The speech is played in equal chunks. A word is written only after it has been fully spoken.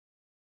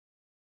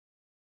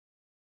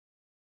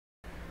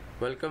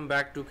Welcome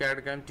back to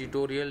CAD/CAM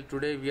tutorial.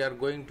 Today we are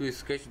going to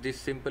sketch this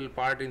simple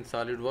part in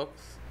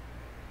SolidWorks.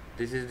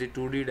 This is the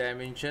 2D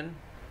dimension.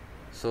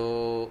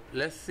 So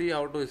let's see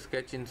how to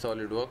sketch in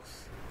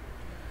SolidWorks.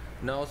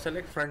 Now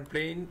select front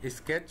plane,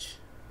 sketch,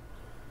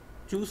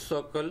 choose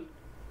circle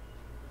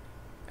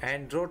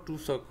and draw two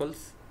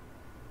circles.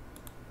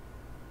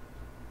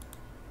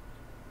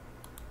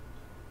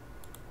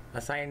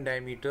 Assign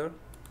diameter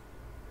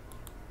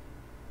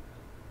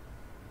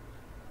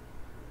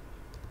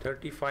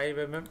 35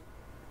 mm,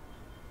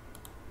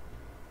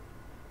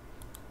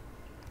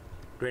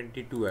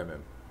 22 mm.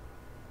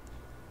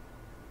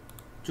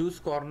 Choose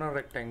corner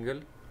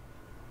rectangle.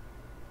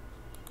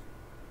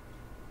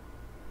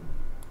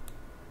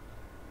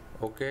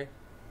 OK.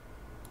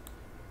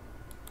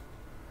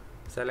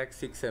 Select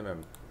 6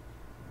 mm.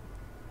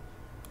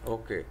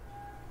 OK.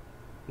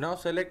 Now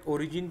select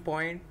origin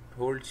point,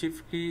 hold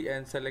shift key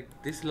and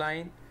select this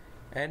line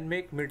and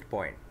make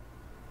midpoint.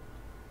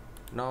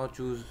 Now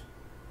choose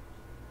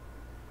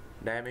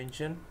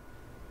dimension,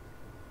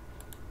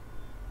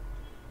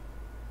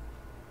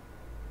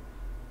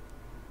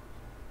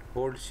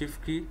 hold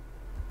shift key,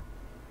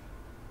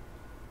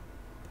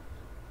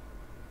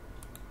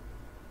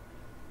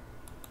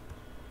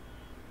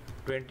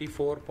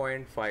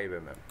 .5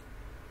 mm.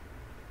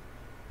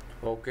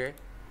 Okay.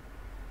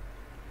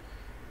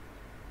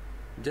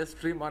 Just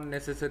trim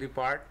unnecessary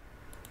part.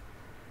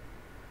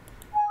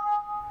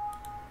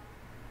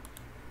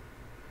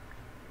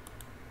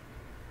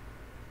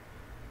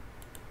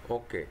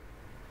 Okay.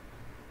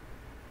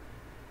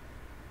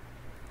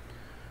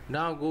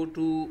 Now go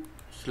to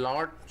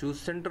slot, choose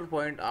center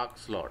point arc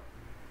slot.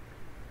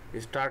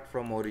 Start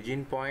from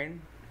origin point,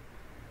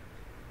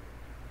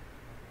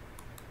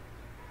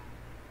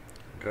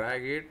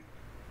 drag it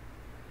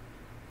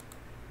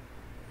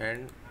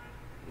and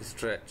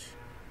stretch.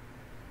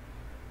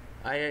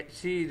 I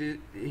see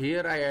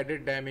here I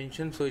added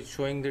dimension, so it's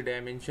showing the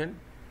dimension.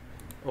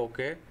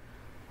 Okay,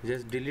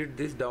 just delete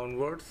this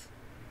downwards,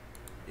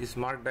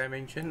 smart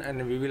dimension,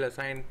 and we will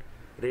assign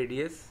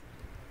radius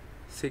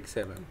 6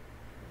 mm.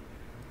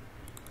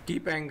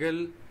 Keep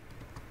angle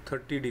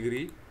 30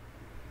 degree.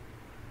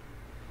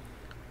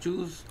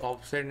 Choose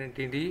offset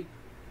entity,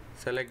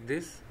 select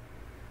this,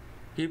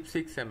 keep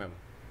 6 mm.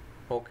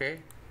 Okay.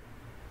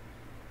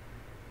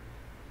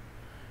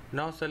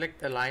 Now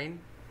select a line,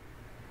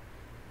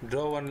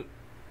 draw one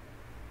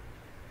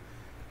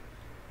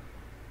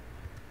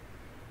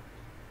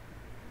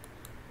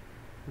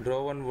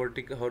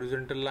vertical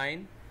horizontal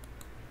line.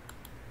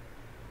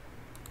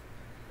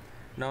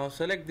 Now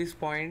select this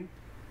point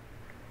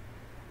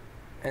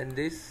and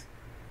this,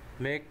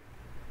 make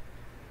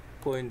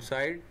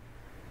coincide.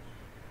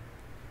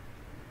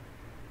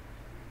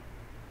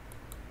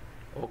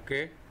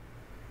 Okay.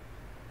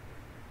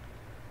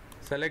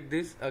 Select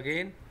this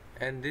again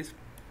and this,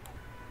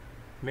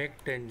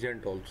 make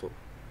tangent also.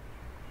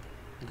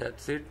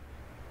 That's it.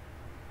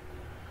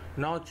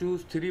 Now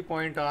choose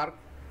 3-point arc.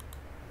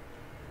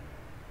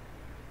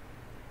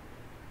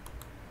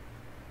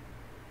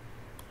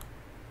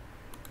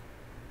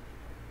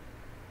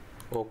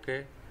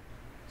 Okay.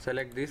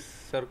 Select this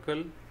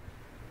circle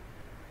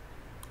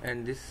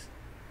and this,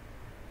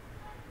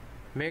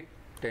 make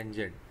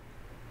tangent.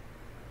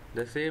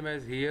 The same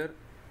as here.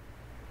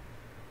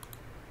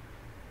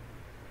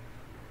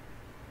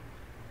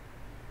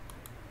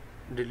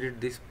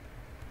 Delete this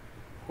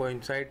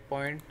coincide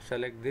point,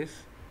 select this,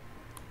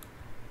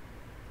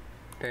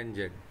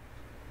 tangent.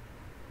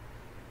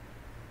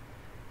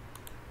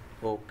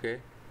 Okay.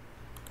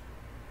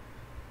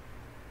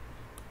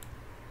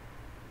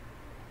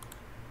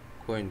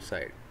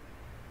 Coincide.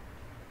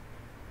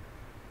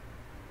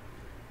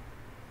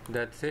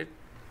 That's it.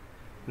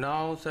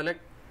 Now select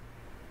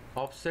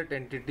offset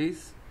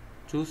entities,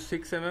 choose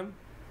 6 mm,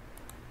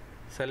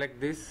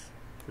 select this,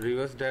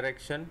 reverse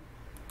direction,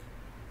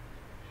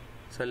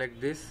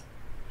 select this.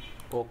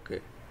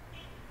 Okay.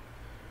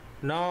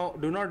 Now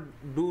do not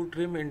do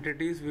trim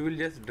entities, we will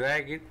just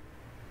drag it.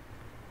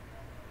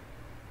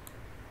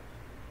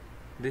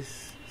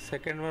 This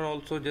second one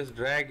also just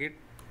drag it,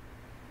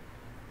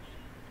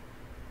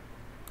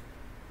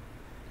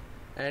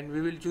 and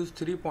we will choose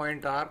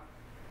 3-point arc.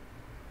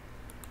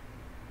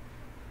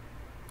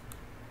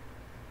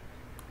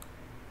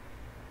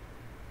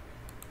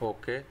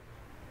 Okay.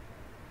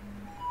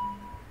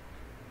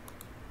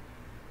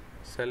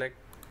 Select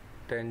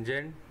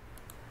tangent,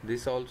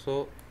 this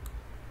also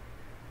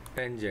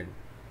tangent.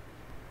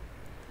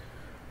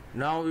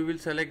 Now we will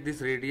select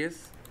this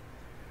radius,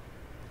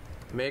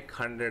 make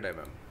 100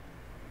 mm.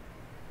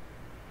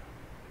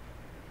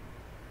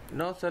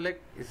 Now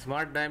select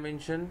smart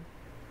dimension,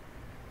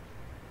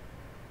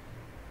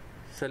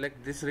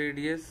 select this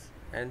radius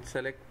and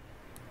select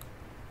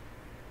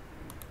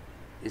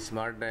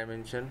smart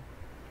dimension.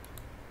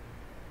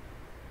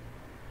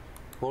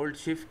 Hold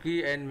shift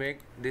key and make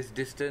this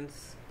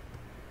distance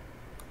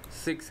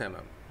 6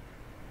 mm.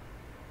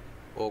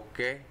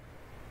 Okay.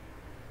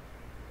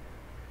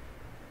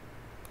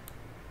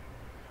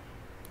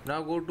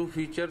 Now go to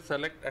feature,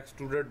 select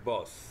extruded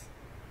boss.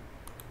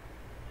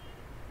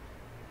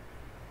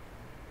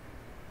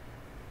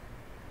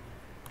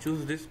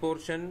 choose this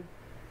portion.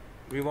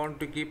 We want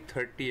to keep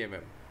 30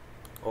 mm.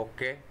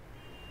 Okay,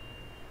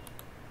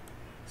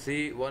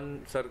 see,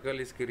 one circle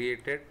is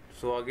created.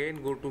 So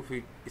again go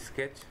to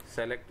sketch,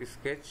 select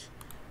sketch,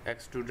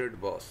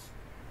 extruded boss,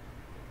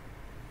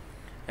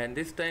 and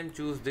this time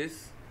choose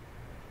this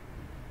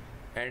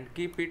and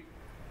keep it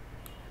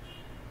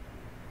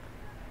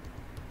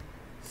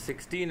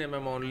 16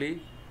 mm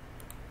only,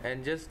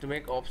 and just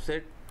make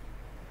offset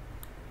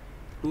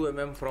 2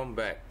 mm from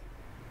back.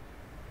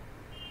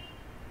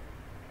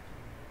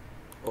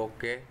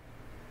 Okay,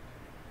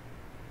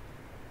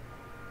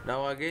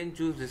 now again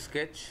choose the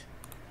sketch,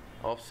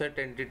 offset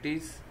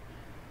entities,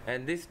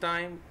 and this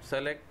time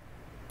select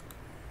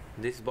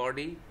this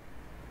body,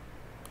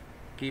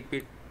 keep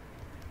it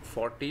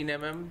 14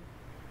 mm,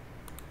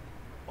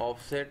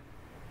 offset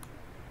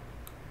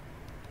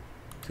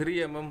 3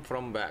 mm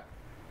from back.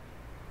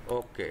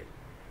 Okay,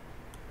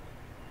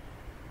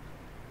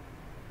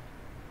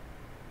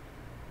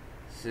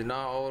 so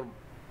now our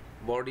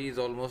body is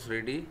almost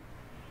ready,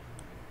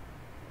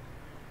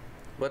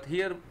 but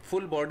here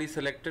full body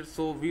selected,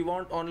 so we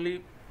want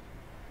only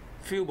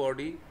few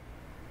body.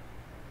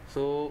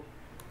 So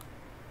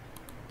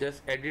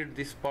just edit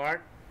this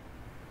part,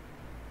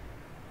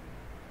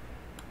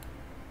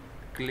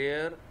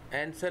 clear,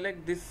 and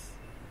select this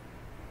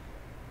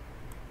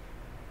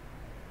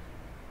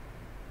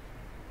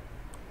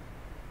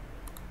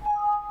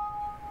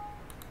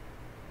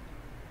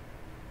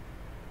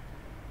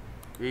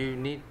we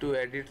need to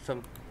edit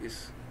some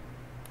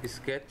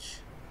sketch.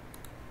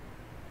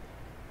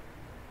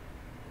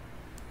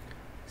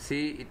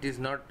 See, it is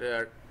not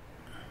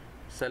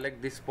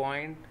select this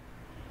point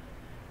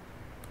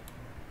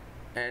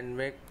and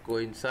make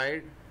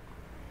coincide.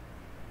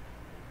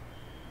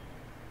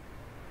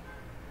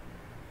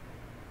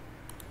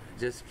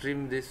 Just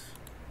trim this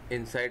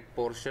inside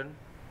portion.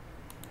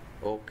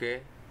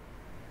 Okay,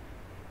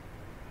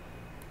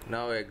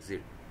 now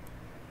exit.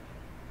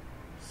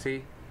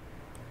 See,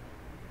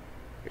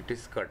 it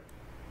is cut.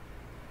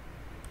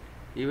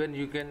 Even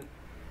you can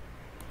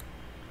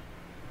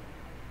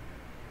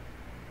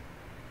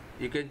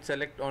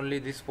select only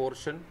this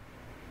portion.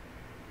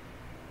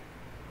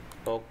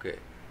 Okay,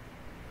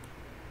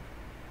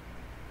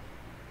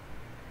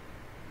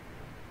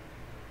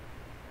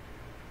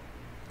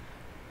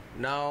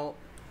 now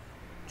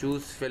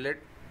choose fillet,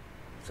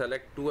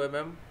 select 2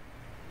 mm,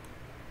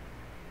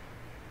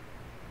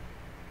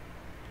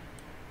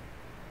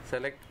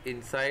 select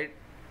inside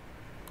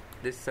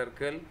this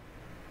circle,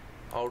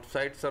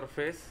 outside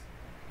surface,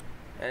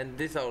 and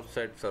this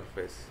outside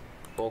surface.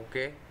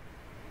 Okay,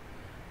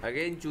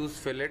 again choose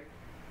fillet,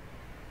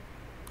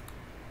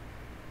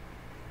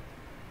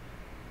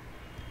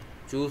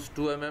 choose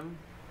 2 mm,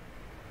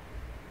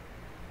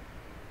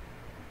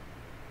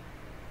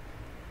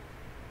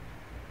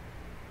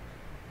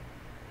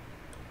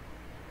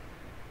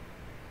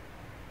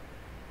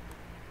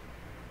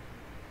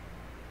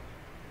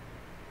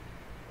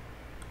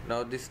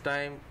 now this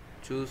time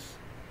choose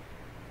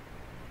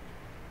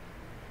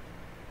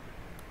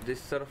this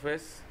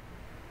surface.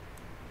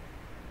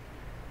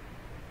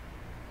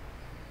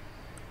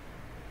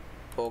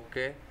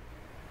 Okay,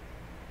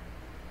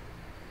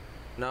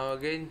 now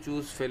again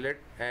choose fillet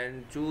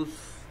and choose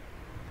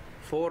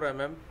 4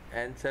 mm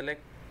and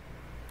select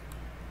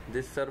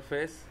this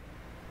surface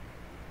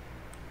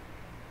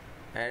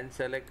and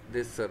select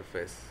this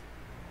surface.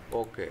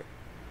 Okay,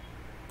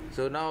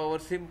 so now our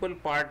simple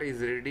part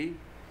is ready.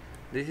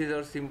 This is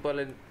our simple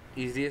and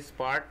easiest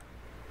part.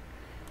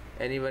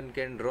 Anyone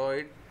can draw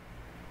it.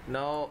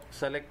 Now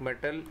select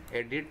metal,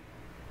 edit,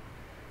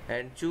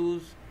 and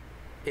choose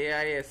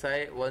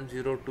AISI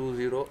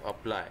 1020,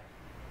 apply.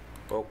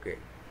 Okay,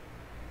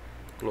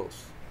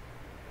 close.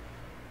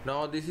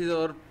 Now this is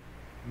our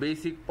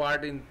basic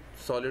part in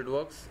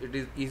SolidWorks. It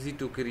is easy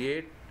to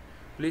create.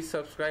 Please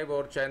subscribe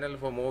our channel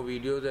for more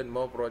videos and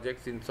more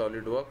projects in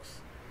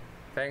SolidWorks.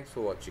 Thanks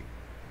for watching.